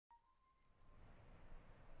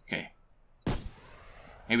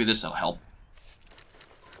Maybe this'll help.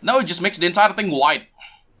 No, it just makes the entire thing white.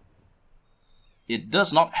 It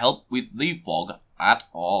does not help with the fog at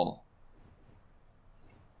all.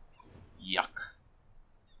 Yuck.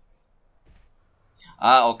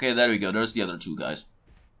 Ah, okay, there we go. There's the other two guys.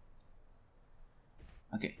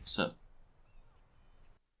 Okay, so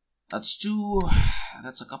that's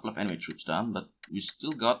a couple of enemy troops down, but we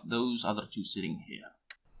still got those other two sitting here.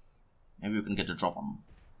 Maybe we can get a drop on them.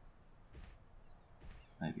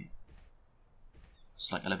 Maybe.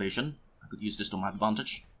 Slight elevation. I could use this to my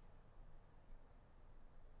advantage.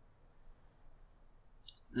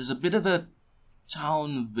 There's a bit of a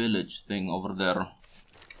town-village thing over there.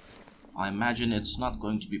 I imagine it's not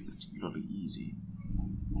going to be particularly easy.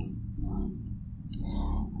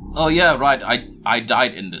 Oh yeah, right, I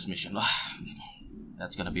died in this mission.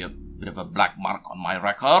 That's gonna be a bit of a black mark on my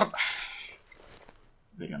record.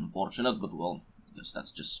 Very unfortunate, but well, I guess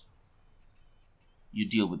that's just... You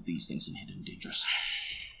deal with these things in hidden dangers.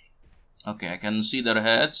 Okay, I can see their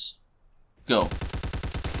heads. Go.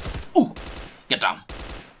 Ooh! Get down.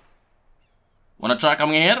 Wanna try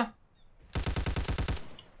coming here?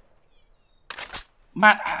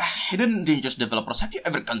 Man, hidden dangers developers, have you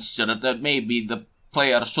ever considered that maybe the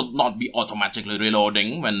player should not be automatically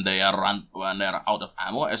reloading when they are out of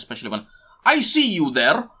ammo, especially when I see you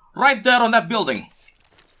there, right there on that building.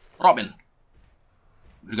 Robin,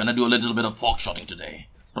 we're gonna do a little bit of fog shotting today.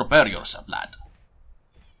 Prepare yourself, lad.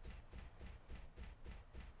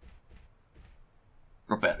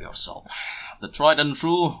 Prepare yourself. The tried and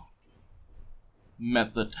true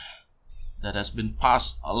method that has been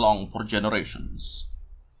passed along for generations.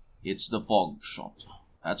 It's the fog shot.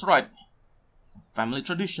 That's right. Family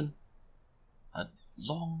tradition. A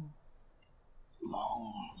long,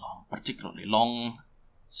 particularly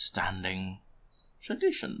long-standing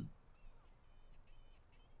tradition.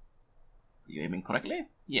 Are you aiming correctly?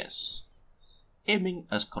 Yes. Aiming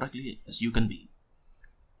as correctly as you can be.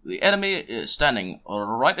 The enemy is standing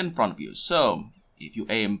right in front of you, so if you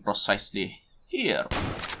aim precisely here...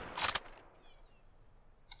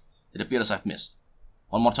 It appears I've missed.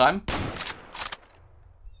 One more time.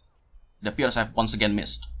 It appears I've once again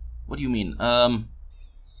missed. What do you mean?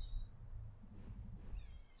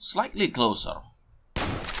 Slightly closer.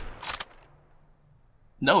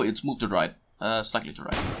 No, it's moved to the right. Slightly to the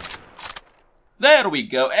right. There we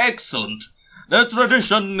go. Excellent. The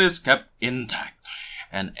tradition is kept intact.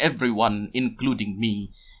 And everyone, including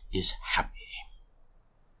me, is happy.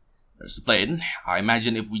 There's the plane. I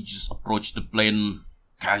imagine if we just approach the plane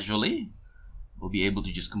casually, we'll be able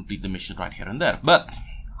to just complete the mission right here and there. But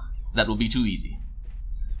that will be too easy.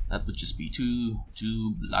 That would just be too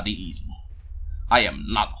bloody easy. I am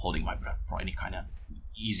not holding my breath for any kind of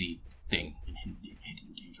easy thing in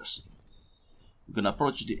hidden dangers. We're gonna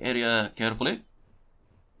approach the area carefully.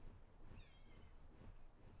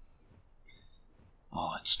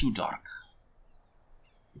 Oh, it's too dark.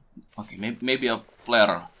 Okay, maybe a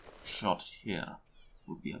flare shot here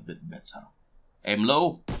would be a bit better. Aim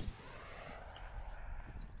low.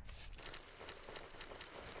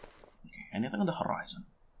 Okay, anything on the horizon?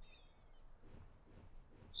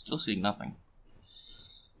 Still seeing nothing.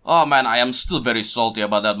 Oh man, I am still very salty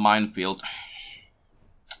about that minefield.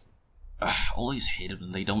 Always hate it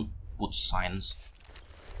when they don't put signs.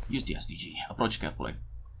 Use the SDG. Approach carefully.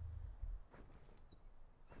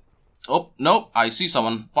 Oh, no, I see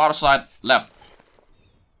someone. Far side, left.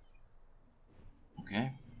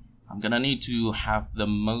 Okay. I'm gonna need to have the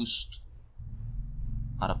most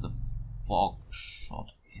out of the fog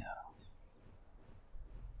shot here.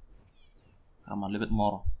 Come on, a little bit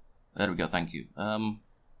more. There we go, thank you.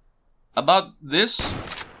 About this?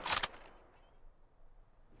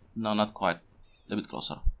 No, not quite. A little bit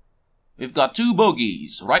closer. We've got two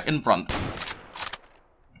bogeys right in front.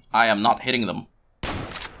 I am not hitting them.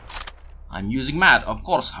 I'm using mad, of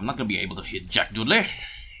course. I'm not gonna be able to hit Jack Doodley.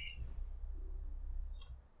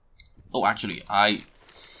 Oh, actually,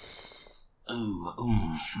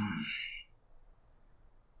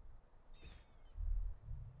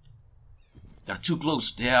 They're too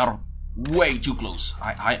close. They are way too close.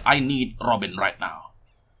 I need Robin right now.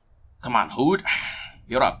 Come on, Hood.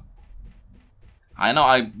 You're up. I know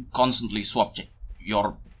I constantly swap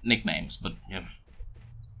your nicknames, but yeah,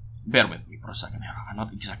 bear with me for a second here. I'm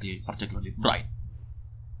not exactly particularly bright.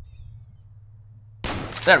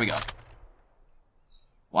 There we go.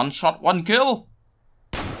 One shot, one kill.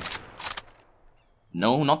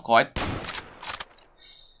 No, not quite.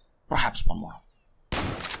 Perhaps one more.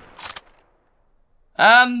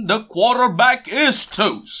 And the quarterback is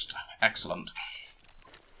toast. Excellent.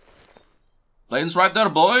 Plane's right there,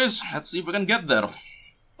 boys. Let's see if we can get there.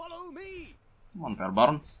 Follow me. Come on,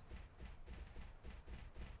 Fairbairn.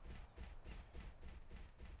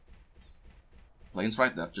 Plane's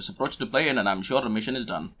right there. Just approach the plane and I'm sure the mission is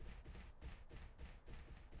done.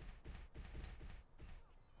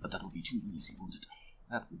 But that would be too easy, wouldn't it?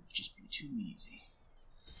 That would just be too easy.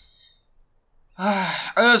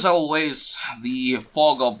 As always, the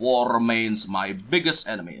fog of war remains my biggest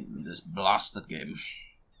enemy in this blasted game.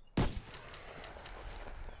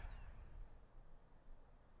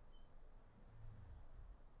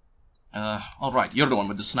 Alright, you're the one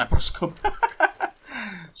with the sniper scope.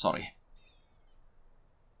 Sorry.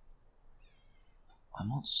 I'm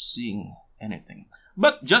not seeing anything.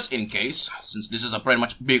 But just in case, since this is a pretty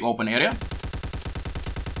much big open area,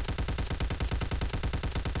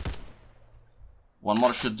 one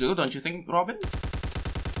more should do, don't you think, Robin?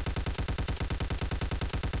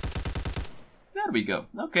 There we go.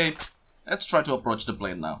 Okay, let's try to approach the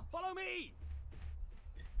plane now. Follow me.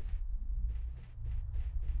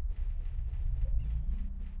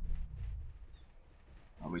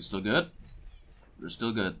 Are we still good? We're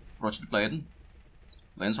still good. Approach the plane.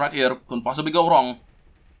 Plane's right here. Couldn't possibly go wrong.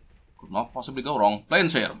 Could not possibly go wrong.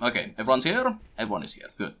 Plane's here. Okay, everyone's here. Everyone is here.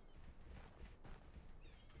 Good.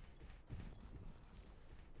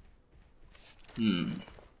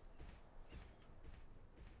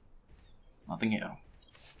 Nothing here.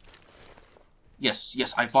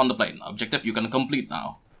 Yes, I found the plane. Objective you can complete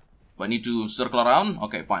now. Do I need to circle around?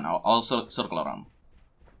 Okay, fine. I'll circle around.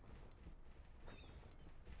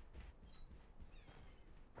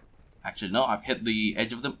 Actually, no, I've hit the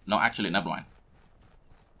edge of them. No, actually, never mind.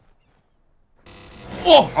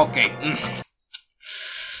 Oh, okay.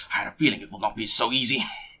 I had a feeling it would not be so easy.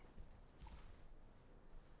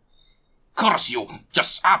 Curse you!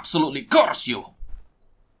 Just absolutely curse you!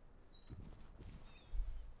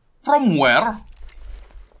 From where?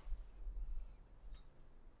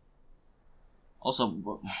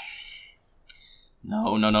 Also,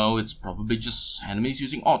 no, it's probably just enemies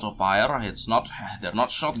using auto fire. It's not, they're not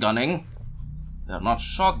shotgunning. They're not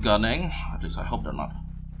shotgunning. At least I hope they're not.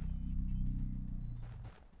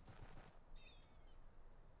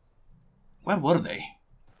 Where were they?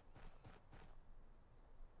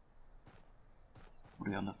 Were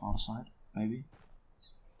they on the far side? Maybe?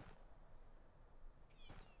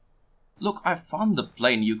 Look, I found the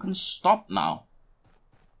plane. You can stop now.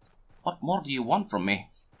 What more do you want from me?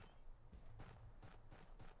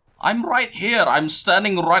 I'm right here. I'm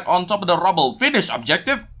standing right on top of the rubble. Finish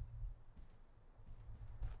objective.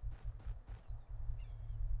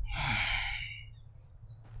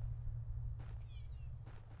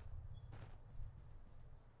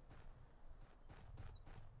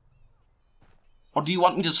 Or do you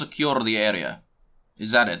want me to secure the area?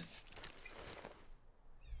 Is that it?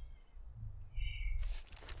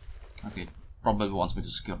 Okay, probably wants me to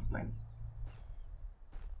secure the plane.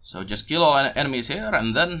 So just kill all enemies here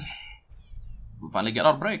and then we'll finally get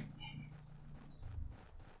our break.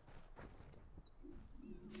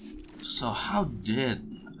 So how did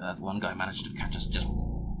that one guy manage to catch us just...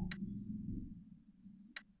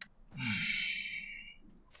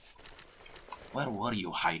 Where were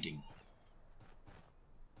you hiding?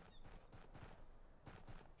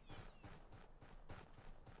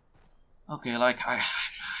 Okay, like,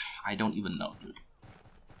 I don't even know, dude.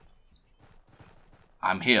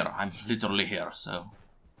 I'm here. I'm literally here, so...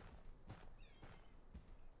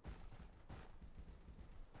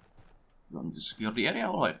 You want me to secure the area?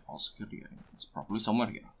 Alright, I'll secure the area. It's probably somewhere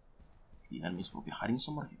here. The enemies will be hiding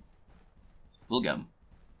somewhere here. We'll get them.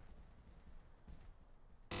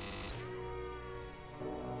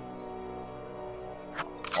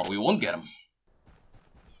 Or we won't get them.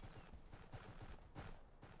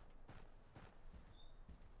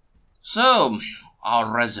 So,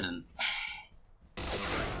 our resident.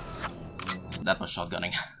 That was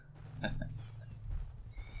shotgunning.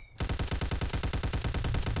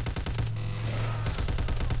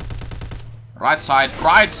 Right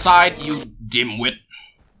side, you dimwit.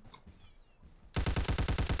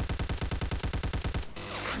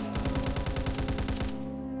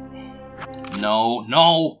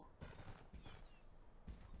 No.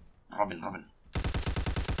 Robin.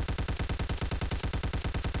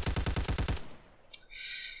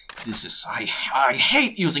 This is... I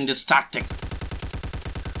hate using this tactic.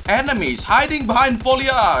 Enemies hiding behind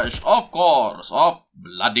foliage. Of course. Of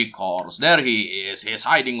bloody course. There he is. He's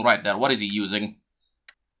hiding right there. What is he using?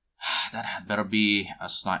 That had better be a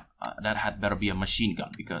sniper. That had better be a machine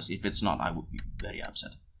gun. Because if it's not, I would be very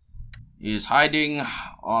upset. He's hiding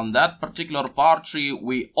on that particular far tree.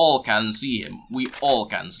 We all can see him.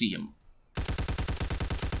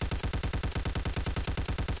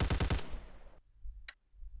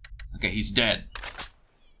 Okay, he's dead.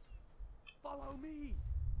 Follow me.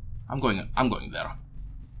 I'm going there.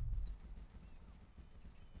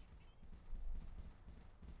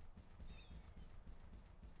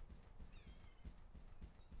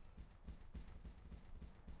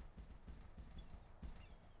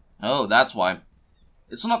 Oh, that's why.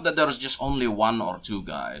 It's not that there's just only 1 or 2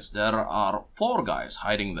 guys. There are 4 guys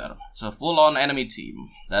hiding there. It's a full-on enemy team.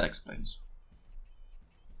 That explains.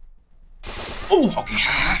 Oh, okay.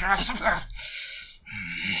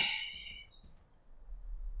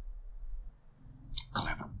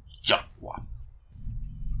 Clever jerkwad.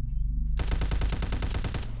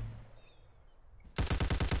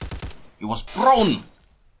 He was prone.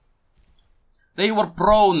 They were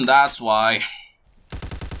prone, that's why.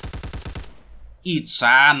 Eat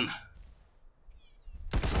sand.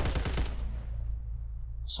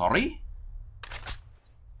 Sorry?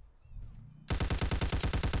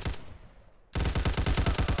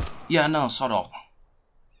 Yeah, no, sort of.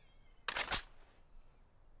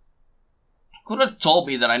 Could have told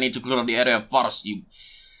me that I need to clear the area first, you...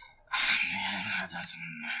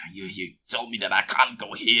 You told me that I can't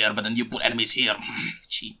go here, but then you put enemies here.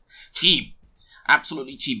 Cheap. Cheap.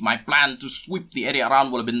 Absolutely cheap. My plan to sweep the area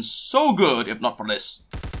around would have been so good if not for this.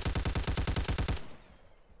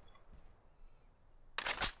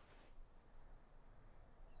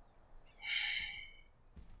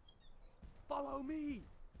 Follow me.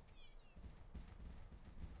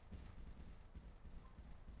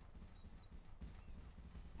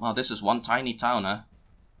 Wow, this is one tiny town, huh?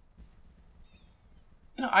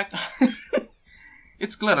 You know,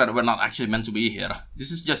 it's clear that we're not actually meant to be here.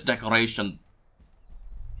 This is just decoration.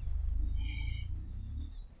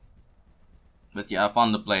 But yeah, I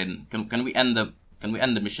found the plane. Can we end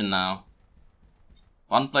the mission now?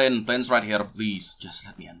 One plane's right here, please. Just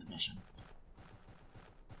let me end the mission.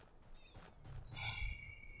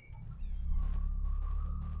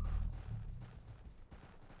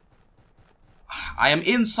 I am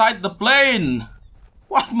inside the plane!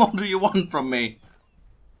 What more do you want from me?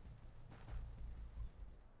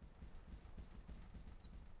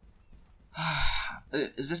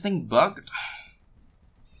 Is this thing bugged?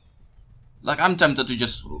 Like, I'm tempted to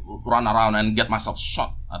just run around and get myself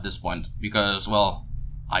shot at this point. Because, well,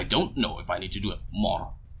 I don't know if I need to do it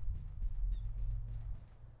more.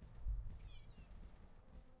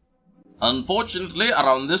 Unfortunately,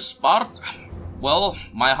 around this part, well,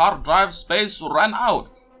 my hard drive space ran out.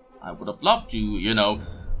 I would have loved to, you know,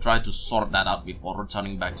 try to sort that out before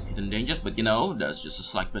returning back to Hidden Dangers. But, you know, there's just a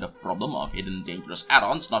slight bit of problem of Hidden Dangerous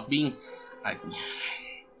add-ons not being...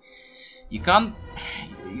 You can't...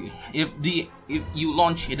 If you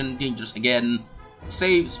launch Hidden Dangers again,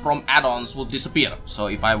 saves from add-ons will disappear. So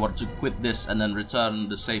if I were to quit this and then return,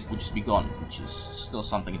 the save would just be gone, which is still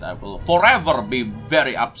something that I will forever be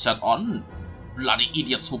very upset on. Bloody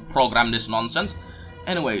idiots who program this nonsense.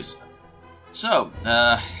 Anyways, so,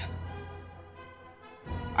 I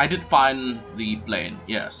did find the plane.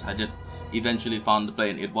 Yes, I did eventually find the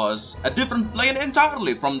plane. It was a different plane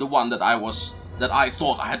entirely from the one that I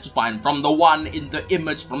thought I had to find, from the one in the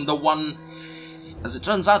image, from the one... As it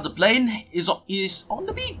turns out, the plane is on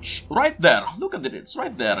the beach, right there. Look at it, it's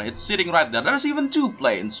right there, it's sitting right there. There's even 2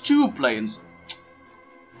 planes, 2 planes.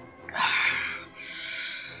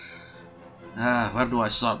 Where do I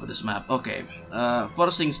start with this map? Okay,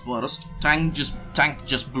 first things first, tank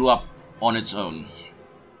just blew up on its own.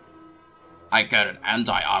 I carried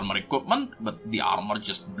anti-armor equipment, but the armor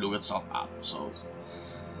just blew itself up, so...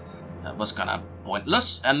 That was kinda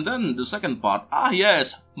pointless. And then the second part,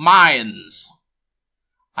 yes, mines.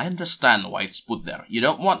 I understand why it's put there. You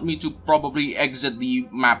don't want me to probably exit the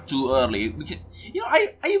map too early. You know,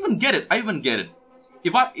 I even get it,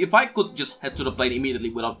 If I could just head to the plane immediately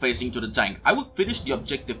without facing to the tank, I would finish the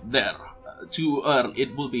objective there. Too early,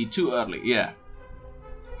 it will be too early, yeah.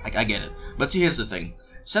 I get it. But see, here's the thing.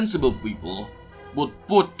 Sensible people would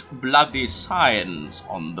put bloody signs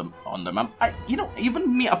on the map. You know,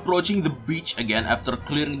 even me approaching the beach again after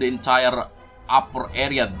clearing the entire upper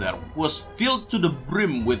area there was filled to the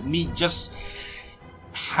brim with me just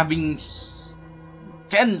having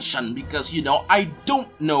tension, because, you know, I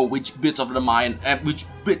don't know which bits of the mine and which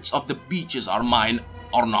bits of the beaches are mine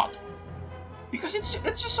or not, because it's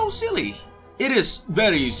just so silly. It is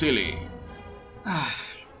very silly.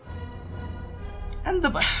 And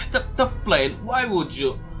the plane, why would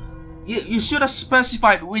you? You should have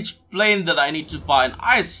specified which plane that I need to find.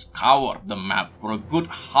 I scoured the map for a good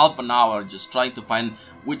half an hour just trying to find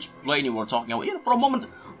which plane you were talking about. You know, for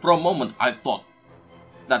a moment I thought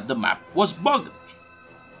that the map was bugged.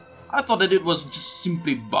 I thought that it was just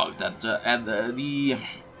simply bugged, that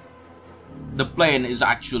the plane is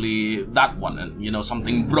actually that one, and you know,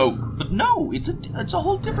 something broke. But no, it's a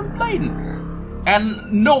whole different plane,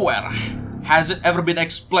 and nowhere has it ever been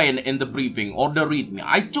explained in the briefing or the readme.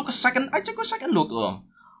 I took a second look.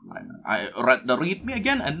 I read the readme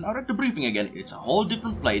again, and I read the briefing again. It's a whole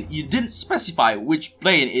different plane. You didn't specify which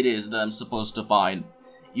plane it is that I'm supposed to find.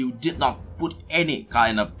 You did not put any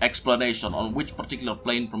kind of explanation on which particular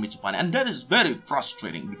plane from which to find, and that is very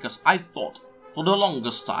frustrating because I thought for the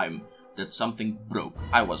longest time that something broke.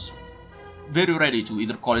 I was very ready to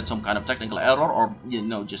either call it some kind of technical error or, you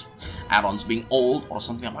know, just add-ons being old or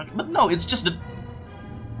something like that. But no, it's just the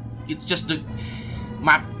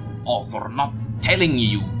map author not telling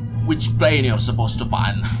you which plane you're supposed to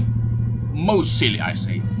find. Most silly, I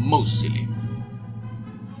say. Most silly.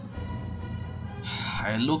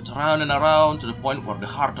 I looked around and around to the point where the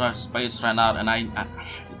hard drive space ran out, and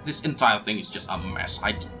this entire thing is just a mess.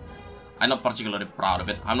 I'm not particularly proud of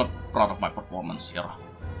it. I'm not proud of my performance here.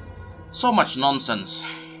 So much nonsense.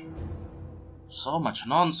 So much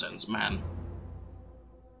nonsense, man.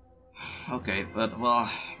 Okay, but well,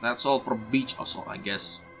 that's all for Beach Assault, I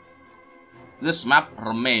guess. This map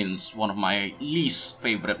remains one of my least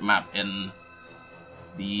favorite map in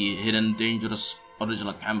the Hidden Dangerous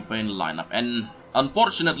original campaign lineup, and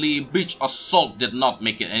unfortunately, Beach Assault did not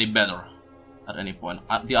make it any better at any point.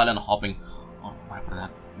 The island hopping, or whatever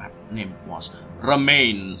that map name was,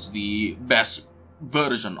 remains the best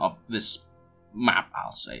version of this map,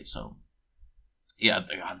 I'll say. So, yeah,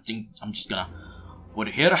 I think I'm just gonna put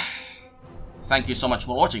it here. Thank you so much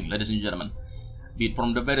for watching, ladies and gentlemen. Be it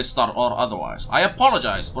from the very start or otherwise. I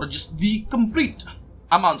apologize for just the complete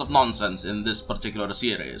amount of nonsense in this particular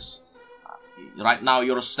series. Right now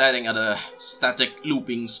you're staring at a static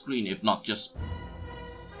looping screen, if not just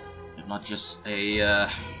a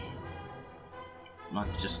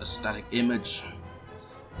static image.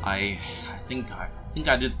 I think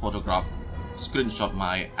I did screenshot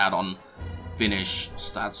my add-on finish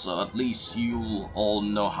stats, so at least you all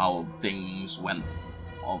know how things went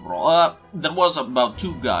overall. There was about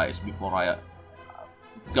 2 guys before I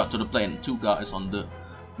got to the plane. 2 guys on the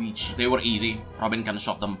beach. They were easy. Robin can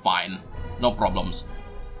shot them fine. No problems.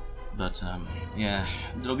 But yeah,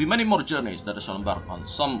 there'll be many more journeys that I shall embark on.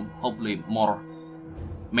 Some hopefully more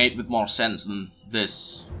made with more sense than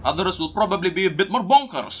this. Others will probably be a bit more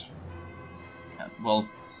bonkers. Yeah, well,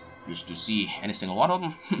 wish to see any single one of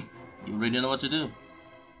them. You already know what to do.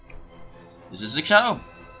 This is Sick Shadow,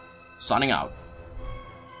 signing out.